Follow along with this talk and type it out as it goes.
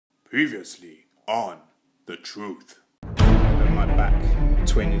Previously on The Truth. My back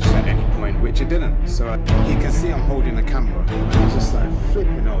twinged at any point, which it didn't. So you can see I'm holding the camera. And I was just like,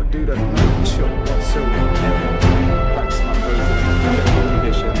 flipping out, dude, there's no chill whatsoever. Practice my poses,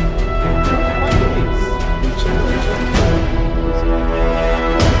 condition.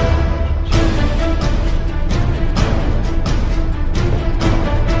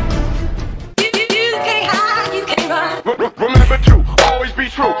 Remember to always be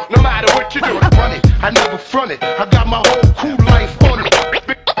true, no matter what you do. Run it, I never front it. I got my whole cool life on it.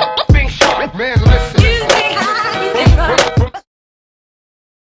 Think sharp, man, listen.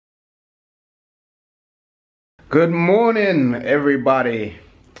 Good morning, everybody.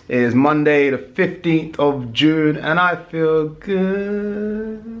 It is Monday, the 15th of June, and I feel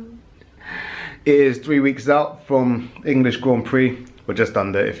good. It is 3 weeks out from English Grand Prix, or just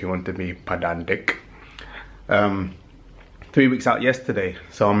under if you want to be pedantic. 3 weeks out yesterday,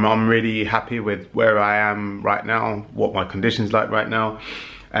 so I'm really happy with where I am right now, what my condition's like right now,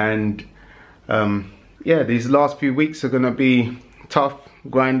 and yeah, these last few weeks are gonna be tough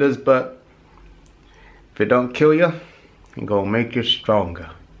grinders, but if it don't kill you, it's gonna make you stronger.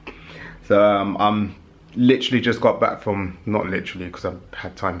 So I'm literally just got back from, not literally because I've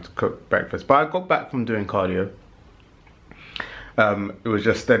had time to cook breakfast, but I got back from doing cardio. It was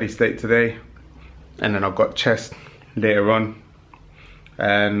just steady state today, and then I've got chest later on,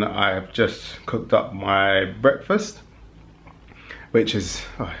 and I've just cooked up my breakfast, which is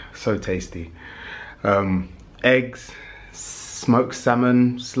so tasty. Eggs, smoked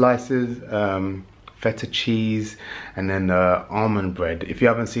salmon slices, feta cheese, and then almond bread. If you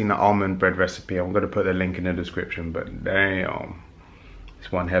haven't seen the almond bread recipe, I'm going to put the link in the description, but damn, it's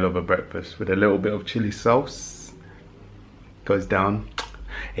one hell of a breakfast with a little bit of chili sauce. Goes down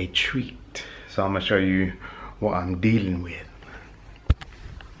a treat. So I'm going to show you what I'm dealing with.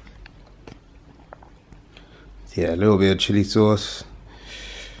 Yeah, a little bit of chili sauce,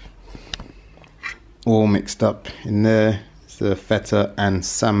 all mixed up in there. It's the feta and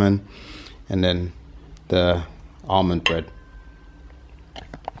salmon, and then the almond bread.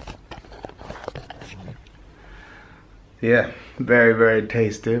 Yeah, very, very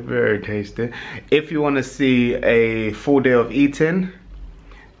tasty, very tasty. If you want to see a full day of eating,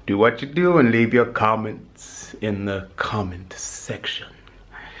 do what you do and leave your comments in the comment section.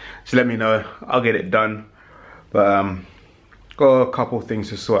 Just let me know, I'll get it done. But got a couple things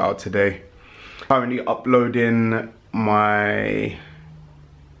to sort out today. Currently uploading my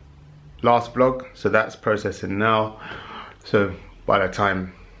last vlog, so that's processing now. So by the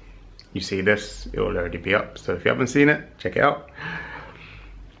time you see this, it will already be up. So if you haven't seen it, check it out.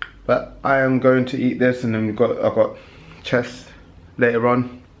 But I am going to eat this, and then I've got chest later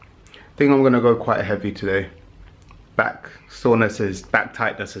on. I think I'm gonna go quite heavy today. Back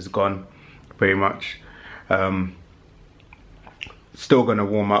tightness is gone, pretty much. Still gonna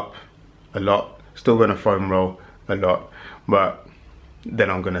warm up a lot, still gonna foam roll a lot, but then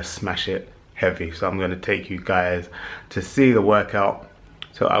I'm gonna smash it heavy. So I'm gonna take you guys to see the workout.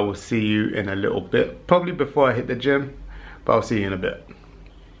 So I will see you in a little bit, probably before I hit the gym, but I'll see you in a bit.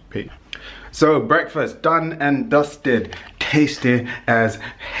 Peace. So breakfast done and dusted, tasty as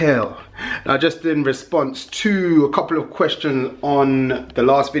hell. Now, just in response to a couple of questions on the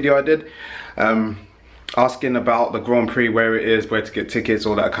last video I did, asking about the Grand Prix, where it is, where to get tickets,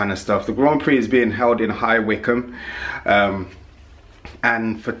 all that kind of stuff. The Grand Prix is being held in High Wycombe,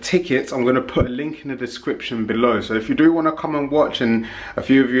 and for tickets I'm going to put a link in the description below. So if you do want to come and watch, and a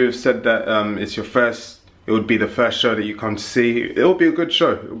few of you have said that it's your first, it would be the first show that you come to see, it'll be a good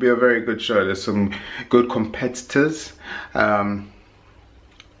show. It'll be a very good show. There's some good competitors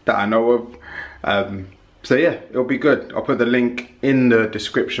that I know of. So yeah, it'll be good. I'll put the link in the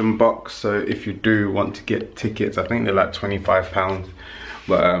description box. So if you do want to get tickets, I think they're like £25.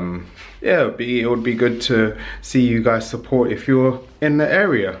 But yeah, it would be good to see you guys support if you're in the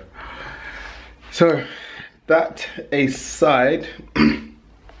area. So that aside,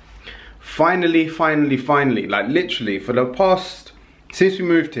 finally, like literally for the past, since we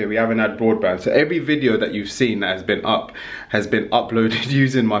moved here, we haven't had broadband. So every video that you've seen that has been uploaded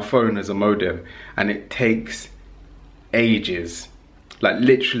using my phone as a modem, and it takes ages, like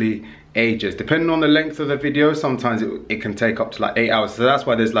literally ages. Depending on the length of the video, sometimes it can take up to like 8 hours. So that's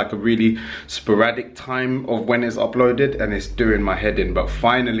why there's like a really sporadic time of when it's uploaded, and it's doing my head in. But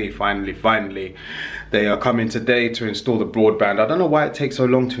finally, they are coming today to install the broadband. I don't know why it takes so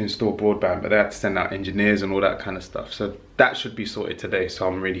long to install broadband, but they have to send out engineers and all that kind of stuff. So that should be sorted today, so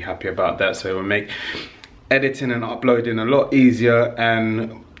I'm really happy about that. So it will make editing and uploading a lot easier,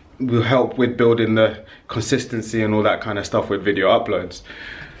 and will help with building the consistency and all that kind of stuff with video uploads.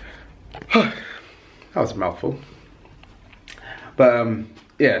 That was a mouthful. But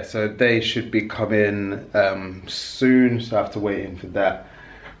yeah, so they should be coming soon, so I have to wait in for that.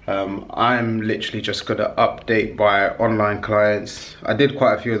 I'm literally just gonna update my online clients. I did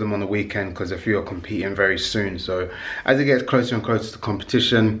quite a few of them on the weekend because a few are competing very soon. So as it gets closer and closer to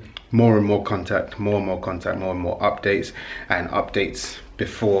competition, more and more contact, more and more contact, more and more updates, and updates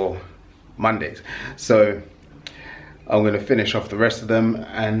before Mondays. So I'm gonna finish off the rest of them,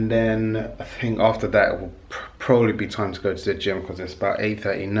 and then I think after that it will probably be time to go to the gym because it's about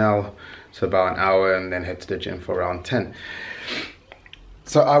 8:30 now, so about an hour, and then head to the gym for around 10.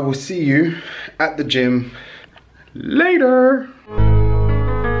 So I will see you at the gym later.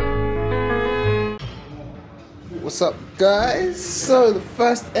 What's up, guys? So the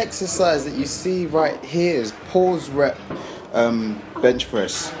first exercise that you see right here is pause rep bench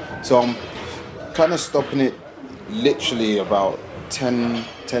press. So I'm kind of stopping it literally about 10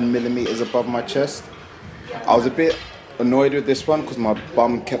 millimeters above my chest. I was a bit annoyed with this one because my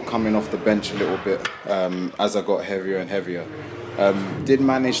bum kept coming off the bench a little bit as I got heavier and heavier. Did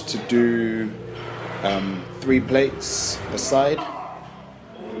manage to do 3 plates a side,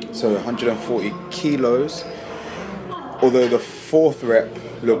 so 140 kilos. Although the 4th rep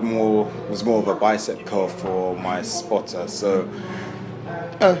was more of a bicep curl for my spotter. So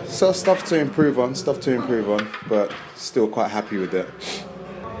stuff to improve on, but still quite happy with it.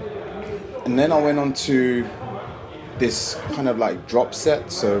 And then I went on to this kind of like drop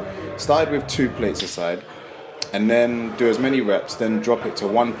set. So started with 2 plates aside, and then do as many reps, then drop it to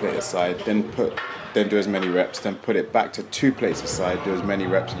 1 plate aside, then do as many reps, then put it back to 2 plates aside, do as many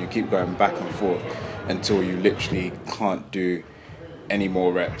reps, and you keep going back and forth until you literally can't do any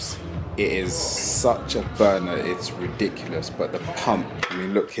more reps. It is such a burner, it's ridiculous. But the pump, I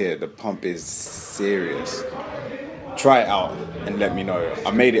mean, look here, the pump is serious. Try it out and let me know.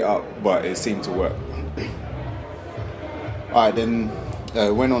 I made it up, but it seemed to work. Alright, then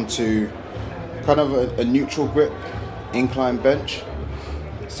went on to kind of a neutral grip incline bench.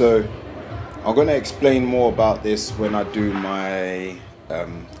 So I'm going to explain more about this when I do my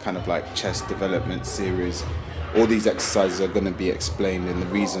kind of like chest development series. All these exercises are going to be explained and the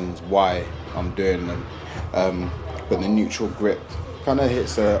reasons why I'm doing them. But the neutral grip kind of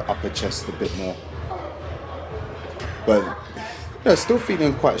hits the upper chest a bit more. But yeah, still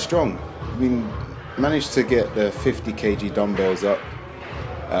feeling quite strong. I mean, managed to get the 50 kg dumbbells up,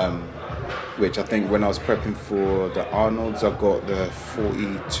 which I think when I was prepping for the Arnold's, I got the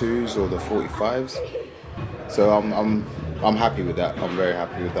 42s or the 45s. So I'm happy with that. I'm very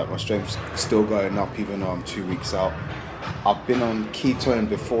happy with that. My strength's still going up even though I'm 2 weeks out. I've been on ketone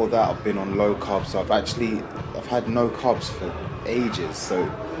before that. I've been on low carbs. So I've had no carbs for ages. So,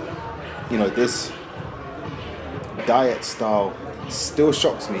 you know, this diet style still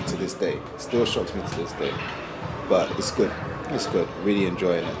shocks me to this day. But it's good. It's good. Really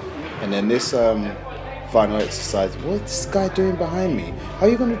enjoying it. And then this final exercise. What's this guy doing behind me? How are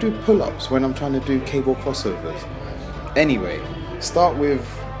you going to do pull-ups when I'm trying to do cable crossovers? Anyway, start with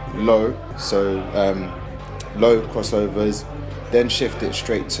low. So low crossovers. Then shift it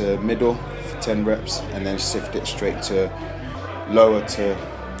straight to middle for 10 reps. And then shift it straight to low to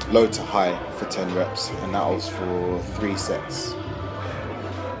high for 10 reps. And that was for 3 sets.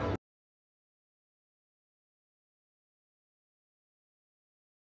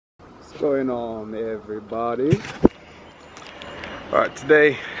 Going on, everybody? Alright,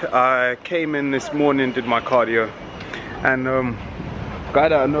 today I came in this morning, did my cardio, and guy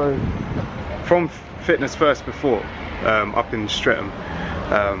that I know from Fitness First before, up in Streatham,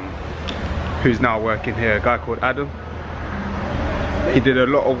 who's now working here, a guy called Adam. He did a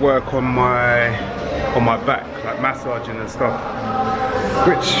lot of work on my back, like massaging and stuff,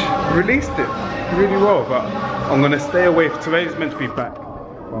 which released it really well. But I'm gonna stay away. Today's meant to be back.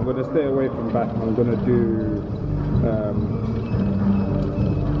 I'm going to stay away from back. I'm going to do,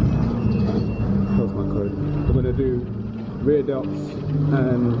 what's my code? I'm going to do rear delts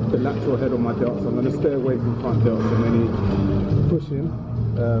and the lateral head on my delts. I'm going to stay away from front delts and any pushing,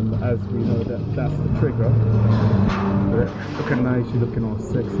 as we know that's the trigger. But look how nice you're looking all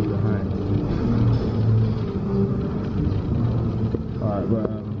sexy behind. Alright,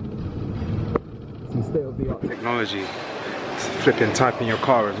 well, some state-of-the-art technology. Flipping type in your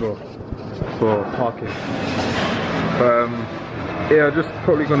car as well for parking. Yeah, just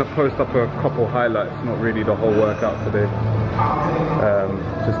probably gonna post up a couple highlights, not really the whole workout today,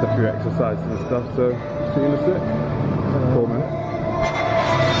 just a few exercises and stuff. So see you in a sec. Cool, man.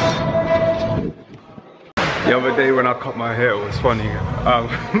 The other day when I cut my hair, it was funny.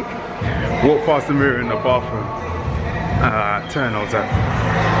 Walked past the mirror in the bathroom, turn, I was like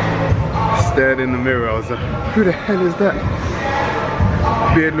Stared in the mirror, I was like, who the hell is that?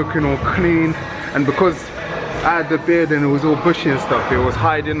 Beard looking all clean, and because I had the beard and it was all bushy and stuff, it was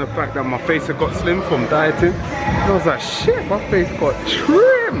hiding the fact that my face had got slim from dieting. And I was like, shit, my face got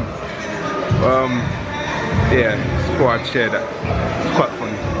trim. Yeah, just thought I'd share that. It's quite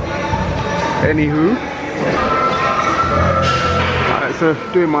funny. Anywho, alright, so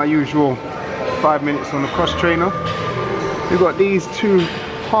doing my usual 5 minutes on the cross trainer. We've got these two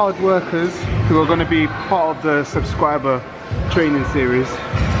hard workers who are going to be part of the subscriber training series,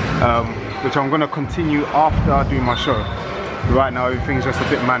 which I'm going to continue after I do my show. Right now everything's just a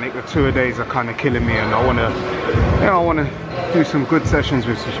bit manic. The tour days are kind of killing me, and I want to, you know, I want to do some good sessions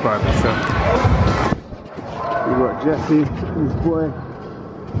with subscribers. So we've got Jesse, his boy.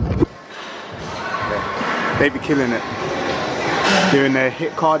 Yeah, they be killing it, doing their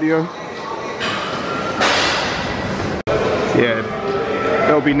HIIT cardio. Yeah,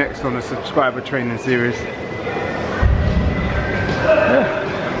 they'll be next on the subscriber training series.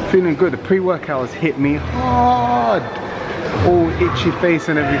 Yeah, feeling good. The pre-workout has hit me hard. All itchy face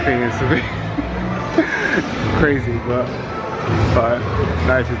and everything. It's a bit crazy, but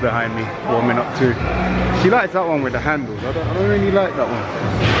Nice is behind me, warming up too. She likes that one with the handles. I don't really like that one.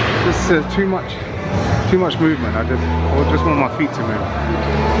 Just too much movement. I just want my feet to move.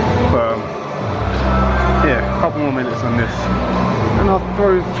 But yeah, a couple more minutes on this, and I'll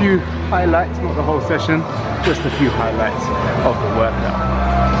throw a few highlights, not the whole session, just a few highlights of the workout.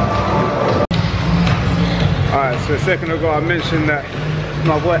 Alright, so a second ago I mentioned that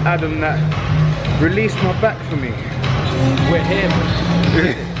my boy Adam that released my back for me. With him.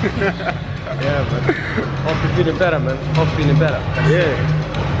 Yeah, man. Hope you're feeling better, man. Hope you're feeling better.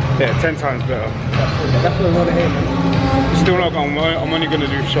 Yeah, 10 times better. That's what I want to hear, man. Still not going, I'm only going to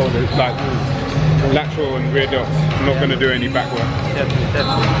do shoulders, like lateral and rear delts. I'm not going to do any back work. Definitely.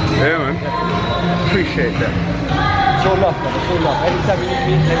 Yeah, man. Definitely. Appreciate that. It's all love, man. It's all love. Anytime you need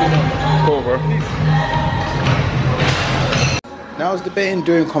me, let me know. Cool, bro. Now I was debating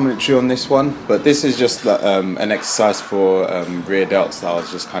doing commentary on this one, but this is just an exercise for rear delts that I was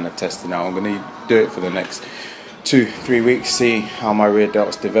just kind of testing out. I'm going to do it for the next 2-3 weeks, see how my rear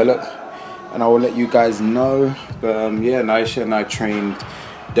delts develop, and I will let you guys know. But yeah, Naisha and I trained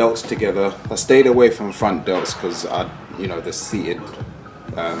delts together. I stayed away from front delts because you know, the seated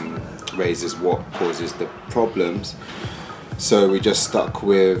raise is what causes the problems. So we just stuck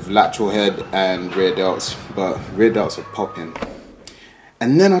with lateral head and rear delts, but rear delts are popping.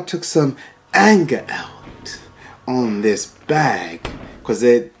 And then I took some anger out on this bag because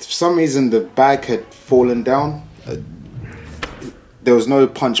for some reason the bag had fallen down. There was no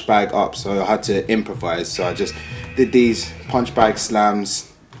punch bag up, so I had to improvise. So I just did these punch bag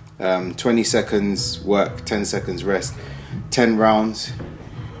slams, 20 seconds work, 10 seconds rest, 10 rounds.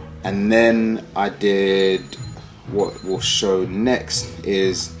 And then I did what we'll show next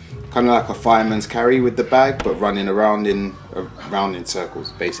is kind of like a fireman's carry with the bag, but running around in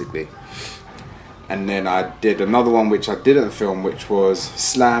circles basically. And then I did another one which I didn't film, which was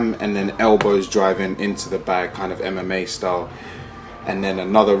slam and then elbows driving into the bag, kind of MMA style. And then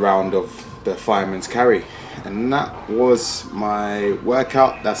another round of the fireman's carry. And that was my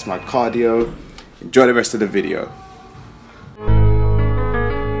workout. That's my cardio. Enjoy the rest of the video.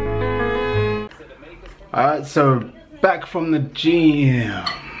 Alright, so back from the gym.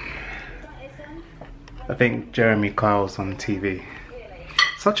 I think Jeremy Kyle's on TV.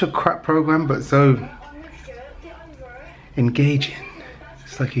 Such a crap program, but so engaging.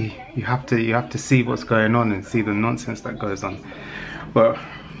 It's like you have to see what's going on and see the nonsense that goes on. But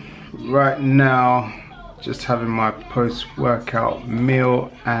right now, just having my post-workout meal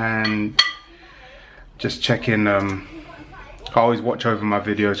and just checking. I always watch over my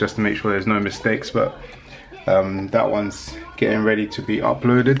videos just to make sure there's no mistakes, but that one's getting ready to be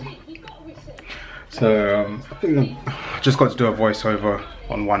uploaded. So I think I just got to do a voiceover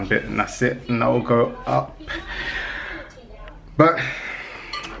on one bit and that's it, and that will go up. But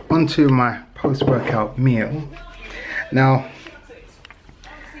onto my post-workout meal. Now,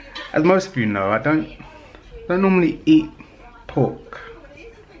 as most of you know, I don't normally eat pork.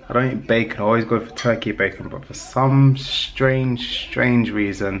 I don't eat bacon. I always go for turkey bacon, but for some strange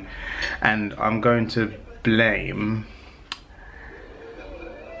reason, and I'm going to blame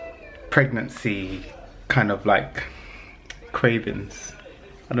pregnancy kind of like cravings.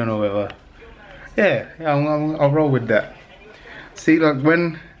 I don't know whether, yeah, I'll roll with that. See, like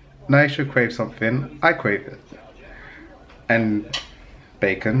when Naisha craves something, I crave it. And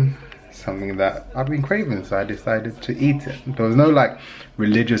bacon, something that I've been craving, so I decided to eat it. There was no like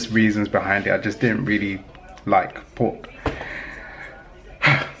religious reasons behind it. I just didn't really like pork.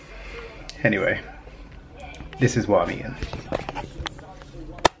 Anyway, this is what I'm eating.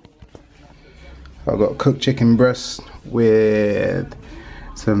 I've got cooked chicken breast with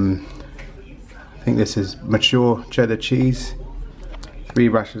some, I think this is mature cheddar cheese, 3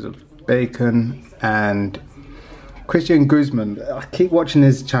 rashers of bacon, and Guzman. I keep watching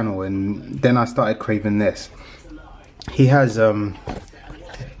his channel and then I started craving this. He has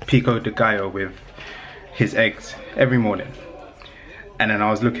pico de gallo with his eggs every morning. And then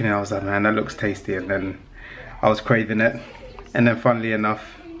I was looking and I was like, man, that looks tasty. And then I was craving it. And then funnily enough,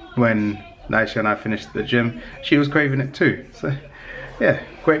 when Naisha and I finished at the gym, she was craving it too. So yeah,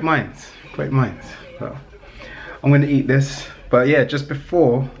 great minds, great minds. So I'm gonna eat this. But yeah, just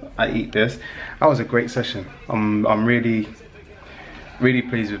before I eat this, that was a great session. I'm really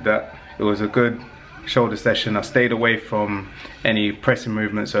pleased with that. It was a good shoulder session. I stayed away from any pressing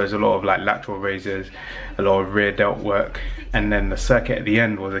movements, so there's a lot of like lateral raises, a lot of rear delt work, and then the circuit at the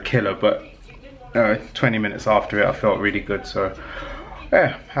end was a killer. But 20 minutes after it, I felt really good. So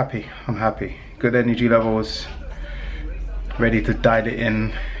yeah, happy. I'm happy. Good energy levels. Ready to dial it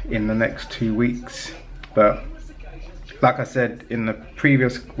in the next 2 weeks. But like I said in the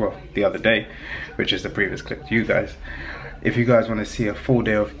previous, well, the other day, which is the previous clip to you guys, if you guys want to see a full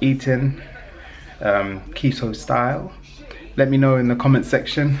day of eating, keto style, let me know in the comment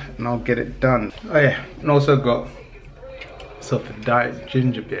section and I'll get it done. Oh yeah, and also got myself a diet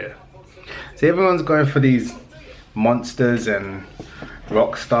ginger beer. See, everyone's going for these monsters and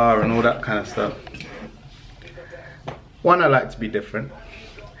Rockstar and all that kind of stuff. One, I like to be different,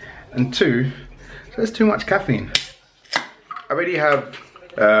 and two, there's too much caffeine. I already have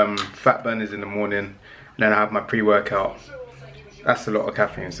fat burners in the morning, and then I have my pre-workout. That's a lot of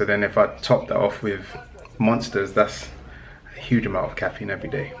caffeine. So then if I top that off with monsters, that's a huge amount of caffeine every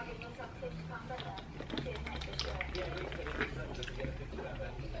day.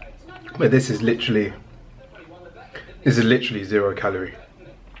 But this is literally 0 calorie.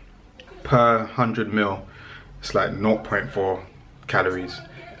 Per 100 ml, it's like 0.4 calories,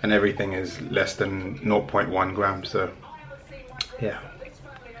 and everything is less than 0.1 grams. So yeah,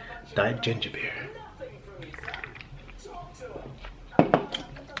 diet ginger beer.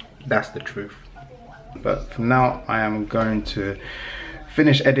 That's the truth. But for now, I am going to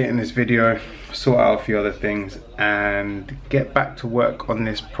finish editing this video, sort out a few other things, and get back to work on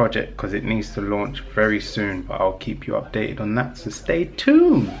this project because it needs to launch very soon. But I'll keep you updated on that, so stay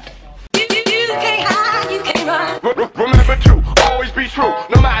tuned. Remember to always be true,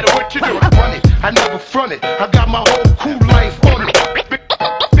 no matter what you do. Money, I never front it. I got my whole cool life